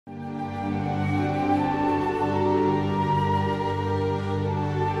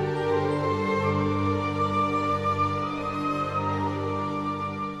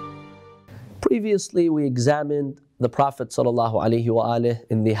Previously, we examined the Prophet ﷺ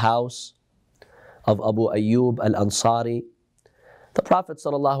in the house of Abu Ayyub al-Ansari. The Prophet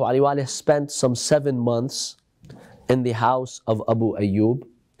ﷺ spent some 7 months in the house of Abu Ayyub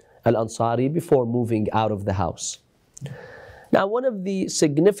al-Ansari before moving out of the house. Now, one of the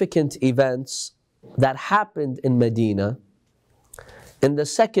significant events that happened in Medina in the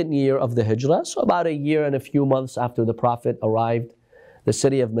 2nd year of the Hijrah, so about a year and a few months after the Prophet arrived the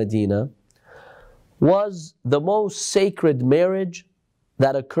city of Medina, was the most sacred marriage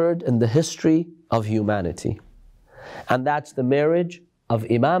that occurred in the history of humanity. And that's the marriage of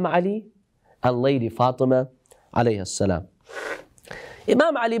Imam Ali and Lady Fatima alayhi salam.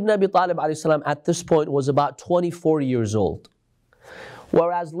 Imam Ali ibn Abi Talib alayhi salam at this point was about 24 years old,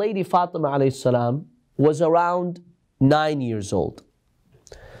 whereas Lady Fatima alayhi salam was around 9 years old.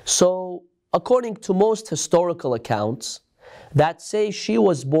 So according to most historical accounts that say she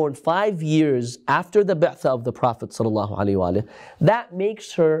was born 5 years after the Bi'tha of the Prophet ﷺ, that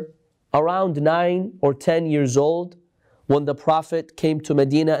makes her around 9 or 10 years old when the Prophet came to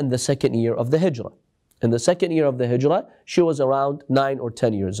Medina in the 2nd year of the Hijrah. In the 2nd year of the Hijrah, she was around 9 or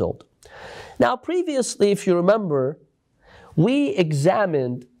 10 years old. Now previously, if you remember, we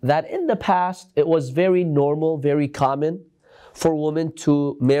examined that in the past it was very normal, very common for women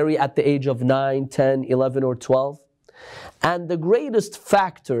to marry at the age of 9, 10, 11 or 12. And the greatest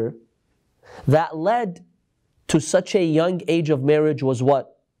factor that led to such a young age of marriage was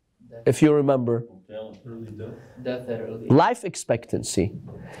what? If you remember? Death at early. Life expectancy.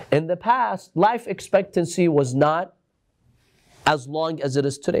 In the past, life expectancy was not as long as it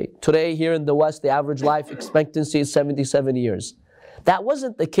is today. Today, here in the West, the average life expectancy is 77 years. That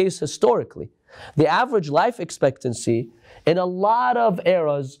wasn't the case historically. The average life expectancy in a lot of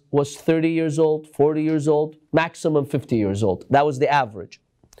eras was 30 years old, 40 years old, maximum 50 years old. That was the average.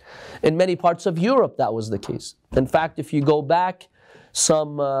 In many parts of Europe, that was the case. In fact, if you go back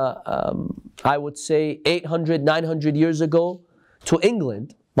some, I would say 800, 900 years ago to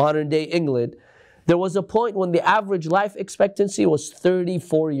England, modern day England, there was a point when the average life expectancy was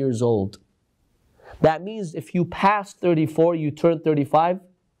 34 years old. That means if you passed 34, you turned 35,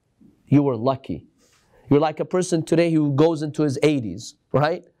 you were lucky. You're like a person today who goes into his 80s,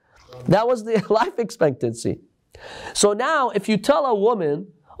 right? That was the life expectancy. So now if you tell a woman,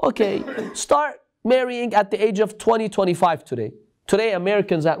 okay, start marrying at the age of 20, 25 today. Today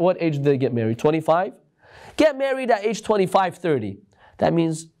Americans, at what age do they get married? 25? Get married at age 25, 30. That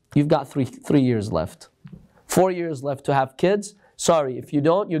means you've got three years left. 4 years left to have kids. Sorry, if you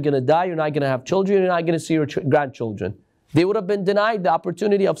don't, you're going to die, you're not going to have children, you're not going to see your grandchildren. They would have been denied the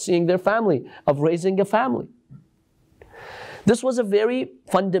opportunity of seeing their family, of raising a family. This was a very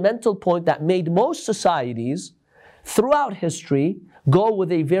fundamental point that made most societies throughout history go with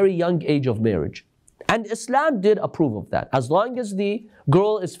a very young age of marriage. And Islam did approve of that. As long as the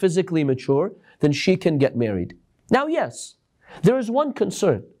girl is physically mature, then she can get married. Now yes, there is one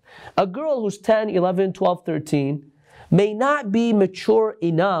concern. A girl who's 10, 11, 12, 13 may not be mature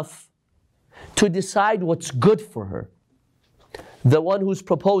enough to decide what's good for her. The one who's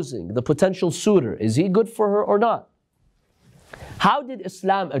proposing, the potential suitor, is he good for her or not? How did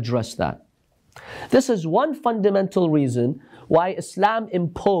Islam address that? This is one fundamental reason why Islam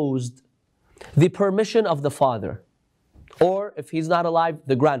imposed the permission of the father, or if he's not alive,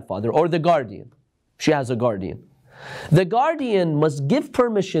 the grandfather, or the guardian. She has a guardian. The guardian must give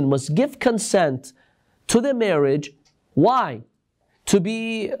permission, must give consent to the marriage. Why? To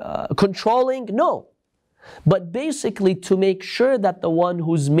be controlling? No. But basically to make sure that the one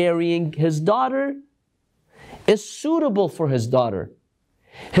who's marrying his daughter is suitable for his daughter.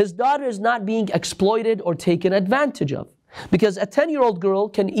 His daughter is not being exploited or taken advantage of. Because a 10-year-old girl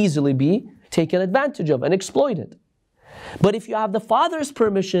can easily be taken advantage of and exploited. But if you have the father's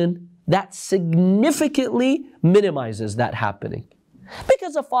permission, that significantly minimizes that happening.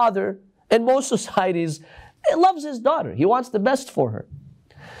 Because a father, in most societies, loves his daughter. He wants the best for her.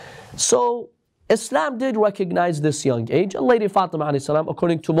 So Islam did recognize this young age, and Lady Fatima alayhi salam,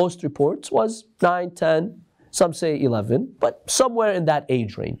 according to most reports, was 9, 10, some say 11, but somewhere in that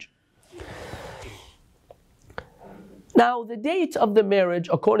age range. Now, the date of the marriage,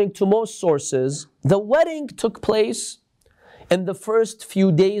 according to most sources, the wedding took place in the first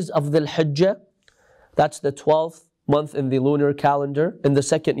few days of Dhul Hijjah. That's the 12th month in the lunar calendar, in the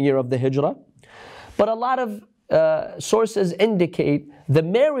 2nd year of the Hijrah. But a lot of sources indicate the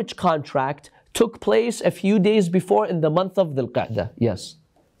marriage contract took place a few days before in the month of Dhul Qa'dah. Yes?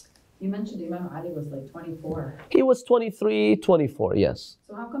 You mentioned Imam Ali was like 24. He was 23, 24, yes.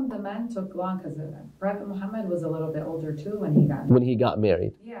 So how come the men took long? Because Prophet Muhammad was a little bit older too when he got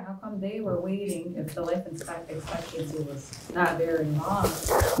married. Yeah, how come they were waiting if the life expectancy was not very long?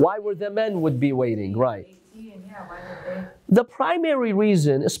 Why were the men would be waiting, right? 18, yeah, why would they? The primary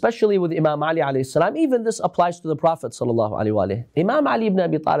reason, especially with Imam Ali alayhi salam, even this applies to the Prophet sallallahu alaihi wasallam. Imam Ali ibn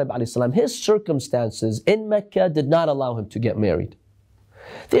Abi Talib alayhi salam, his circumstances in Mecca did not allow him to get married.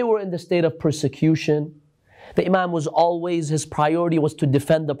 They were in the state of persecution. The Imam was always, his priority was to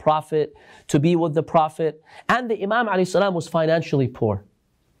defend the Prophet, to be with the Prophet. And the Imam alayhi salam was financially poor.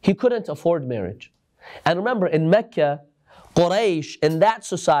 He couldn't afford marriage. And remember, in Mecca, Quraysh, in that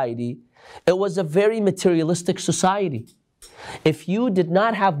society, it was a very materialistic society. If you did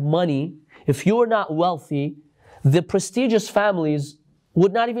not have money, if you were not wealthy, the prestigious families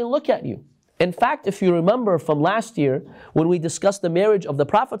would not even look at you. In fact, if you remember from last year, when we discussed the marriage of the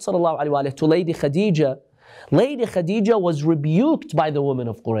Prophet ﷺ to Lady Khadija was rebuked by the women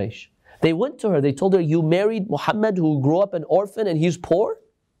of Quraysh. They went to her, they told her, you married Muhammad who grew up an orphan and he's poor?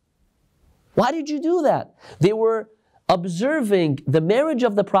 Why did you do that? They were observing the marriage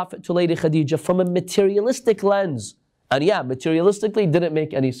of the Prophet to Lady Khadija from a materialistic lens. And yeah, materialistically didn't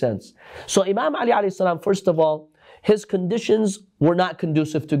make any sense. So Imam Ali alayhi salam, first of all, his conditions were not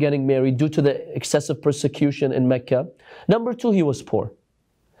conducive to getting married due to the excessive persecution in Mecca. Number two, he was poor.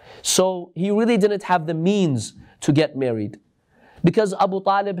 So he really didn't have the means to get married. Because Abu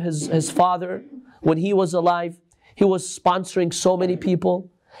Talib, his father, when he was alive, he was sponsoring so many people.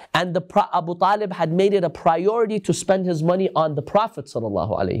 And Abu Talib had made it a priority to spend his money on the Prophet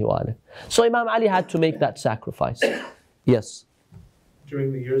ﷺ. So Imam Ali had to make that sacrifice. Yes?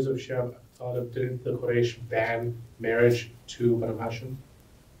 During the years of Shah Abu Talib, didn't the Quraysh ban marriage to Banu Hashim?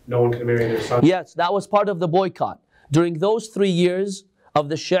 No one can marry their son? Yes, that was part of the boycott. During those 3 years of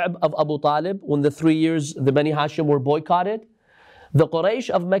the Sha'b of Abu Talib, when the 3 years the Bani Hashim were boycotted, the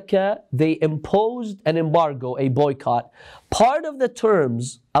Quraysh of Mecca, they imposed an embargo, a boycott. Part of the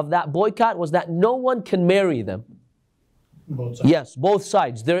terms of that boycott was that no one can marry them. Both sides. Yes, both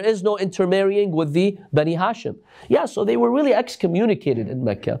sides. There is no intermarrying with the Bani Hashim. Yeah, so they were really excommunicated in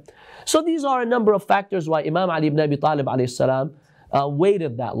Mecca. So these are a number of factors why Imam Ali ibn Abi Talib alayhi salam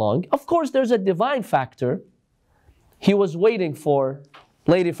waited that long. Of course, there's a divine factor. He was waiting for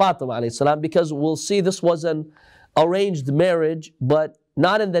Lady Fatima alayhi salam because we'll see this was an arranged marriage, but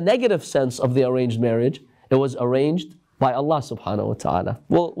not in the negative sense of the arranged marriage. It was arranged by Allah subhanahu wa ta'ala.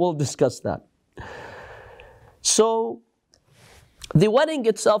 We'll discuss that. So, the wedding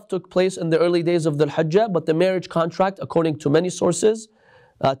itself took place in the early days of the Hajjah, but the marriage contract, according to many sources,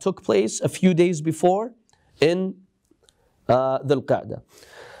 took place a few days before in Dhul Qa'dah.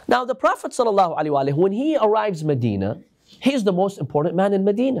 Now, the Prophet sallallahu alaihi wasallam, when he arrives Medina, he's the most important man in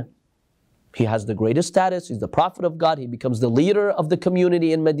Medina. He has the greatest status. He's the Prophet of God. He becomes the leader of the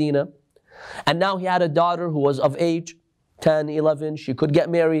community in Medina. And now he had a daughter who was of age, 10, 11. She could get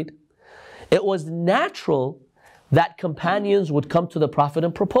married. It was natural that companions would come to the Prophet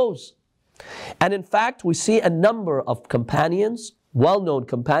and propose. And in fact, we see a number of companions, well-known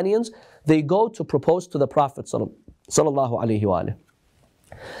companions, they go to propose to the Prophet sallallahu alaihi wasallam.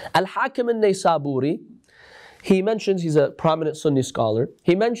 Al-Hakim al-Naysaburi, he mentions, he's a prominent Sunni scholar,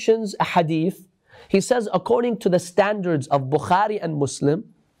 he mentions a hadith. He says, according to the standards of Bukhari and Muslim,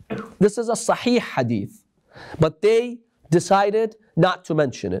 this is a sahih hadith. But they decided not to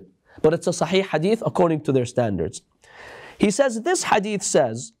mention it. But it's a sahih hadith according to their standards. He says, this hadith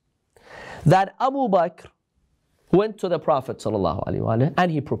says that Abu Bakr went to the Prophet ﷺ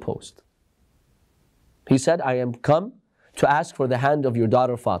and he proposed. He said, I am come to ask for the hand of your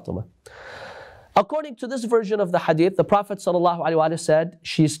daughter Fatima. According to this version of the hadith, the Prophet ﷺ said,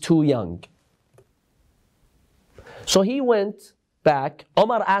 she's too young. So he went back.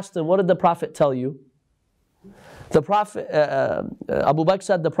 Umar asked him, what did the Prophet tell you? The Prophet, Abu Bakr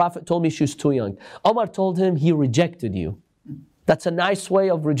said, the Prophet told me she's too young. Umar told him, he rejected you. That's a nice way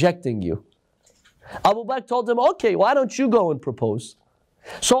of rejecting you. Abu Bakr told him, okay, why don't you go and propose?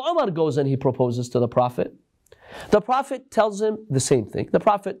 So Umar goes and he proposes to the Prophet. The Prophet tells him the same thing. The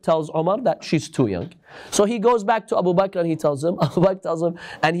Prophet tells Umar that she's too young. So he goes back to Abu Bakr and he tells him, Abu Bakr tells him,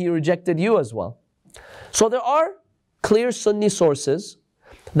 and he rejected you as well. So there are clear Sunni sources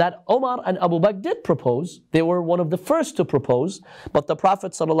that Umar and Abu Bakr did propose. They were one of the first to propose, but the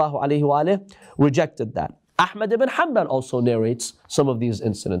Prophet ﷺ rejected that. Ahmad ibn Hanbal also narrates some of these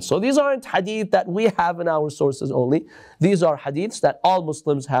incidents. So these aren't hadith that we have in our sources only. These are hadiths that all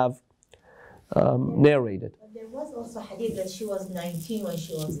Muslims have narrated. But there was also hadith that she was 19 when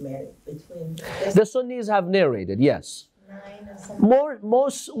she was married. The Sunnis have narrated, yes.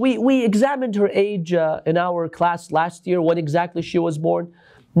 We examined her age in our class last year, when exactly she was born.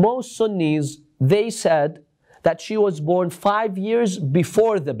 Most Sunnis, they said that she was born 5 years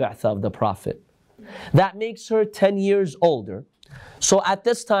before the Ba'ath of the Prophet. That makes her 10 years older. So at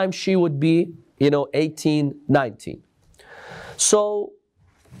this time she would be, 18, 19. So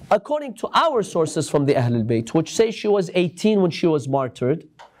according to our sources from the Ahlul Bayt, which say she was 18 when she was martyred,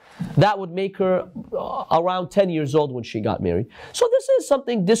 that would make her around 10 years old when she got married. So this is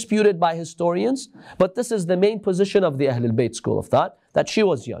something disputed by historians, but this is the main position of the Ahlul Bayt school of thought, that she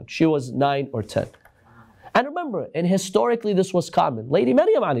was young. She was 9 or 10. And remember, and historically this was common. Lady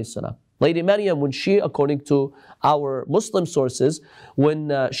Maryam alayhi salam. Lady Maryam, when she, according to our Muslim sources,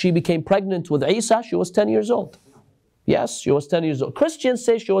 when she became pregnant with Isa, she was 10 years old. Yes, she was 10 years old. Christians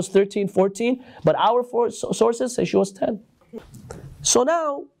say she was 13, 14, but our sources say she was 10. So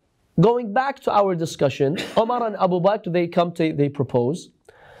now, going back to our discussion, Umar and Abu Bakr, they propose.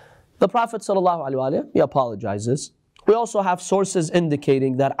 The Prophet ﷺ, he apologizes. We also have sources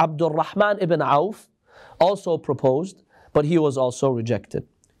indicating that Abdul Rahman ibn Auf also proposed, but he was also rejected.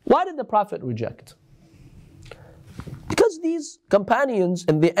 Why did the Prophet reject? Because these companions,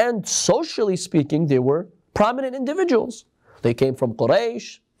 in the end, socially speaking, they were prominent individuals. They came from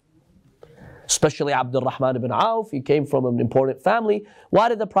Quraysh, especially Abdul Rahman ibn Auf. He came from an important family. Why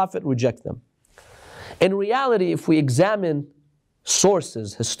did the Prophet reject them? In reality, if we examine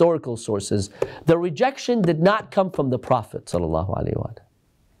sources, historical sources, the rejection did not come from the Prophet ﷺ.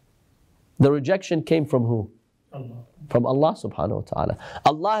 The rejection came from who? Allah. From Allah subhanahu wa ta'ala.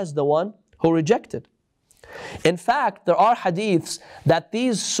 Allah is the one who rejected. In fact, there are hadiths that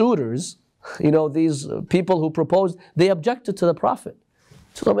these suitors, these people who proposed, they objected to the Prophet.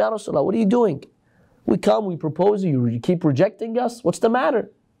 So, Ya Rasulullah, what are you doing? We come, we propose, you keep rejecting us? What's the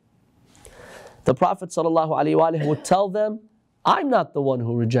matter? The Prophet ﷺ would tell them, I'm not the one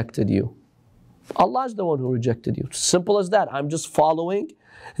who rejected you. Allah is the one who rejected you. Simple as that. I'm just following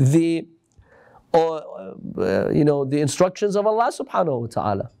the instructions of Allah subhanahu wa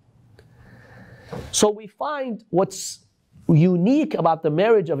ta'ala. So we find what's unique about the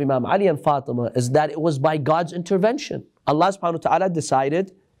marriage of Imam Ali and Fatima is that it was by God's intervention. Allah subhanahu wa ta'ala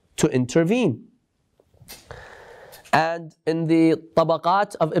decided to intervene. And in the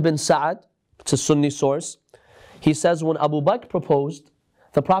Tabaqat of Ibn Sa'ad, it's a Sunni source, he says when Abu Bakr proposed,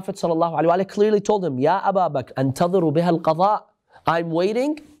 the Prophet ﷺ clearly told him, Ya Abu Bakr, antadhiru biha al-qadha. I'm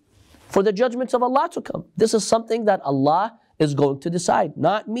waiting for the judgments of Allah to come. This is something that Allah is going to decide,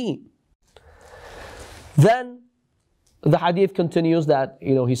 not me. Then the hadith continues that,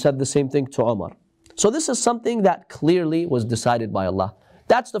 he said the same thing to Umar. So this is something that clearly was decided by Allah.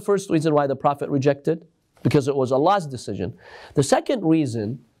 That's the first reason why the Prophet rejected, because it was Allah's decision. The second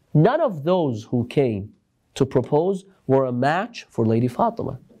reason, none of those who came to propose were a match for Lady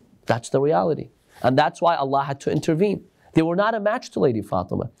Fatima. That's the reality. And that's why Allah had to intervene. They were not a match to Lady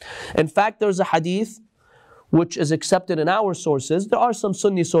Fatima. In fact, there's a hadith which is accepted in our sources. There are some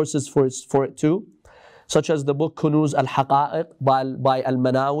Sunni sources for it too, such as the book Kunuz al-Haqa'iq by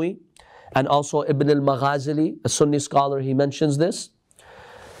al-Manawi, and also Ibn al-Maghazali, a Sunni scholar, he mentions this.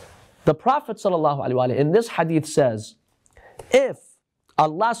 The Prophet ﷺ in this hadith says, if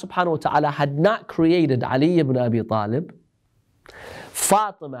Allah subhanahu wa ta'ala had not created Ali ibn Abi Talib,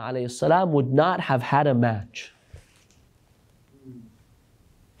 Fatima alayhi salam would not have had a match.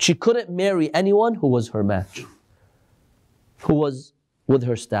 She couldn't marry anyone who was her match, who was with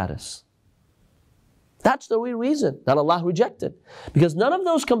her status. That's the real reason that Allah rejected. Because none of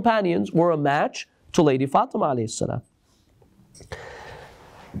those companions were a match to Lady Fatima alayhi salam.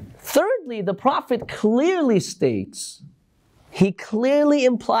 Thirdly, the Prophet clearly states, he clearly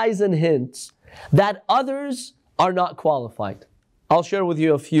implies and hints that others are not qualified. I'll share with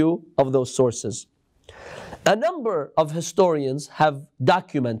you a few of those sources. A number of historians have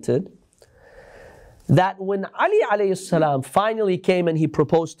documented that when Ali alayhi salam finally came and he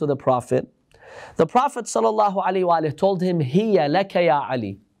proposed to the Prophet sallallahu alayhi wa told him, Hiya laka ya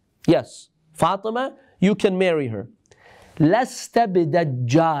Ali. Yes, Fatima, you can marry her. Lasta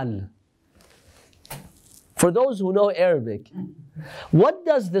bidajjal. For those who know Arabic, what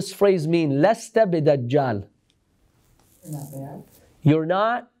does this phrase mean? Lasta bidajjal. You're not bad. You're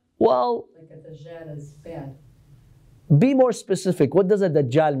not, well, Like a dajjal is bad. be more specific. What does a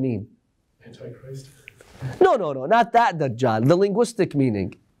dajjal mean? Antichrist. No, not that dajjal. The linguistic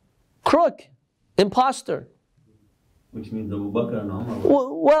meaning. Crook, imposter. Which means Abu Bakr and Umar.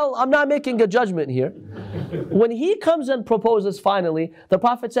 Well, I'm not making a judgment here. When he comes and proposes finally, the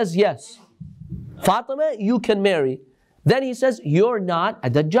Prophet says, yes, Fatima, you can marry. Then he says, you're not a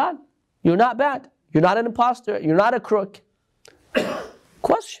dajjal. You're not bad. You're not an imposter. You're not a crook.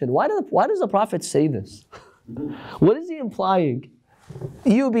 Question, why does the Prophet say this? What is he implying?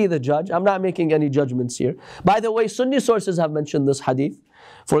 You be the judge. I'm not making any judgments here. By the way, Sunni sources have mentioned this hadith.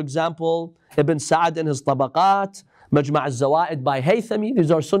 For example, Ibn Sa'ad in his Tabaqat, Majma' al-Zawaid by Haythami.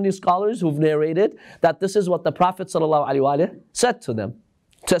 These are Sunni scholars who've narrated that this is what the Prophet ﷺ said to them.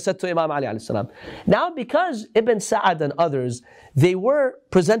 Said to Imam Ali alayhi salam. Now because Ibn Sa'ad and others, they were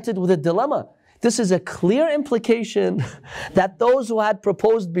presented with a dilemma. This is a clear implication that those who had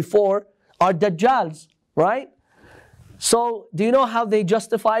proposed before are Dajjals, right? So do you know how they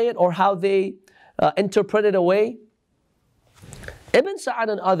justify it or how they interpret it away? Ibn Sa'ad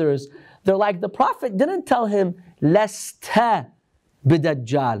and others, they're like, the Prophet didn't tell him, Lasta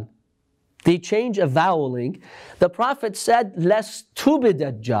bidajjal. They change a voweling. The Prophet said, Lastu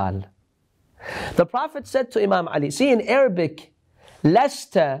bidajjal. The Prophet said to Imam Ali, see in Arabic,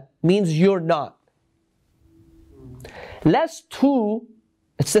 Lasta means you're not. Lastu,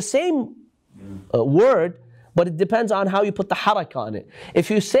 it's the same word, but it depends on how you put the haraka on it. If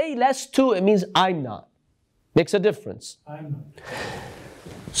you say Lastu, it means I'm not. Makes a difference. I'm not.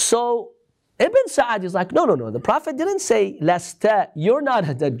 So Ibn Sa'ad is like, no. The Prophet didn't say, Lasta, you're not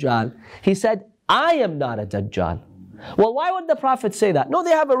a Dajjal. He said, I am not a Dajjal. Well, why would the Prophet say that? No,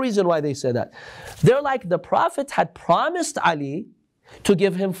 they have a reason why they say that. They're like, the Prophet had promised Ali to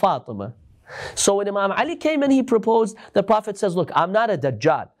give him Fatima. So when Imam Ali came and he proposed, the Prophet says, look, I'm not a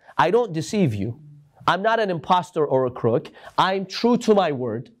Dajjal. I don't deceive you. I'm not an imposter or a crook. I'm true to my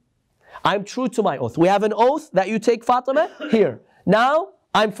word. I'm true to my oath. We have an oath that you take Fatima? Here. Now,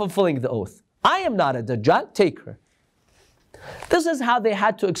 I'm fulfilling the oath. I am not a Dajjal, take her. This is how they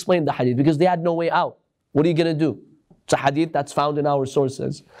had to explain the hadith because they had no way out. What are you going to do? It's a hadith that's found in our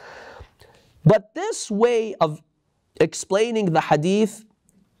sources. But this way of explaining the hadith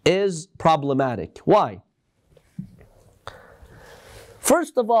is problematic. Why?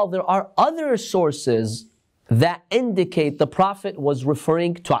 First of all, there are other sources that indicate the Prophet was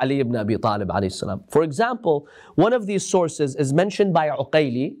referring to Ali ibn Abi Talib alayhi salam. For example, one of these sources is mentioned by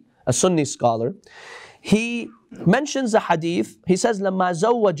Uqayli, a Sunni scholar. He mentions a hadith. He says, لما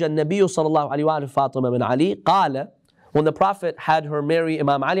زوج النبي صلى الله عليه وآله فاطمة من علي قال, when the Prophet had her marry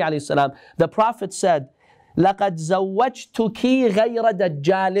Imam Ali alayhi salam, the Prophet said, لقد زوجتك غير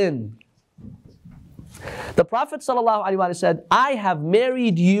دجال. The Prophet ﷺ said, I have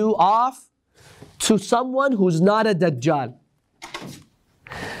married you off to someone who's not a Dajjal.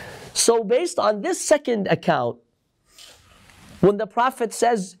 So based on this second account, when the Prophet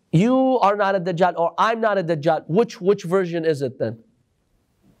says, you are not a Dajjal or I'm not a Dajjal, which version is it then?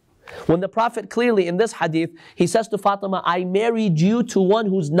 When the Prophet clearly in this hadith, he says to Fatima, I married you to one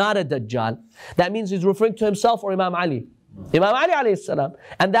who's not a Dajjal. That means he's referring to himself or Imam Ali. Imam Ali alayhi salam.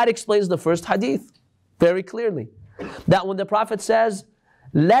 And that explains the first hadith very clearly. That when the Prophet says,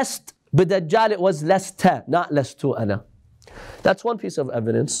 lest bidajjal, it was lesta, not lestu ana. That's one piece of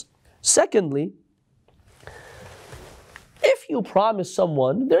evidence. Secondly, if you promise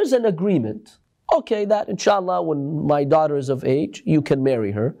someone, there's an agreement. Okay, that inshallah, when my daughter is of age, you can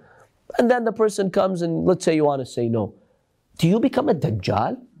marry her. And then the person comes and let's say you want to say no. Do you become a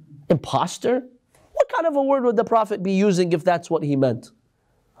Dajjal? Imposter? What kind of a word would the Prophet be using if that's what he meant?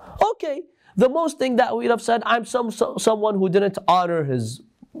 Okay, the most thing that we'd have said, I'm someone who didn't honor his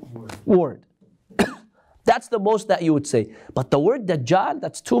word. That's the most that you would say. But the word Dajjal,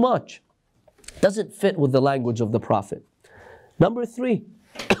 that's too much. Doesn't fit with the language of the Prophet. Number 3,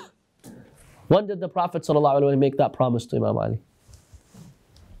 when did the Prophet ﷺ make that promise to Imam Ali?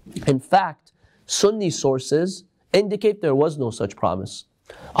 In fact, Sunni sources indicate there was no such promise.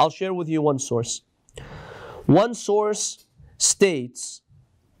 I'll share with you one source. One source states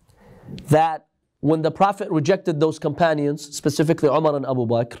that when the Prophet rejected those companions, specifically Umar and Abu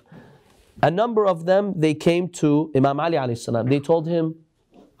Bakr, a number of them, they came to Imam Ali alayhi salam. They told him,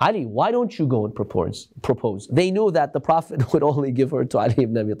 Ali, why don't you go and propose? They knew that the Prophet would only give her to Ali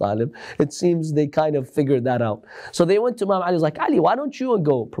ibn Abi Talib. It seems they kind of figured that out. So they went to Imam Ali, like, Ali, why don't you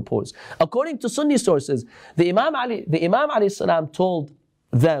go propose? According to Sunni sources, the Imam alayhi salam told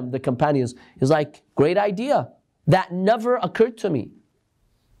them, the companions, he's like, great idea. That never occurred to me.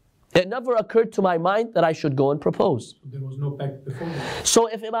 It never occurred to my mind that I should go and propose. There was no pact before that. So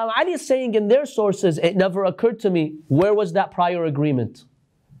if Imam Ali is saying in their sources, it never occurred to me, where was that prior agreement?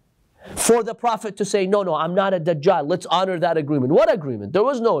 For the Prophet to say, no, I'm not a Dajjal, let's honor that agreement. What agreement? There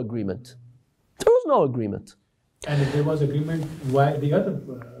was no agreement. There was no agreement. And if there was agreement, why the other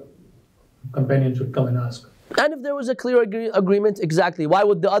companions should come and ask? And if there was a clear agreement, exactly, why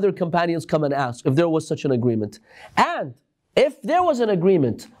would the other companions come and ask if there was such an agreement? And If there was an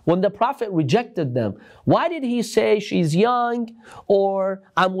agreement when the Prophet rejected them, why did he say she's young or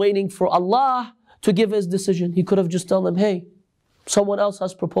I'm waiting for Allah to give his decision? He could have just told them, hey, someone else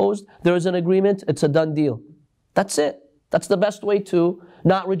has proposed, there is an agreement, it's a done deal. That's it. That's the best way to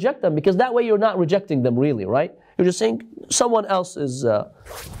not reject them, because that way you're not rejecting them really, right? You're just saying someone else is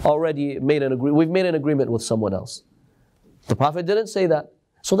already made an agreement. We've made an agreement with someone else. The Prophet didn't say that.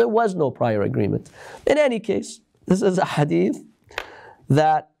 So there was no prior agreement. In any case, this is a hadith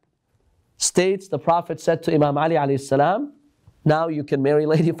that states the Prophet said to Imam Ali alayhi salam, now you can marry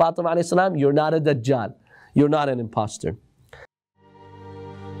Lady Fatima alayhi salam, you're not a Dajjal, you're not an imposter.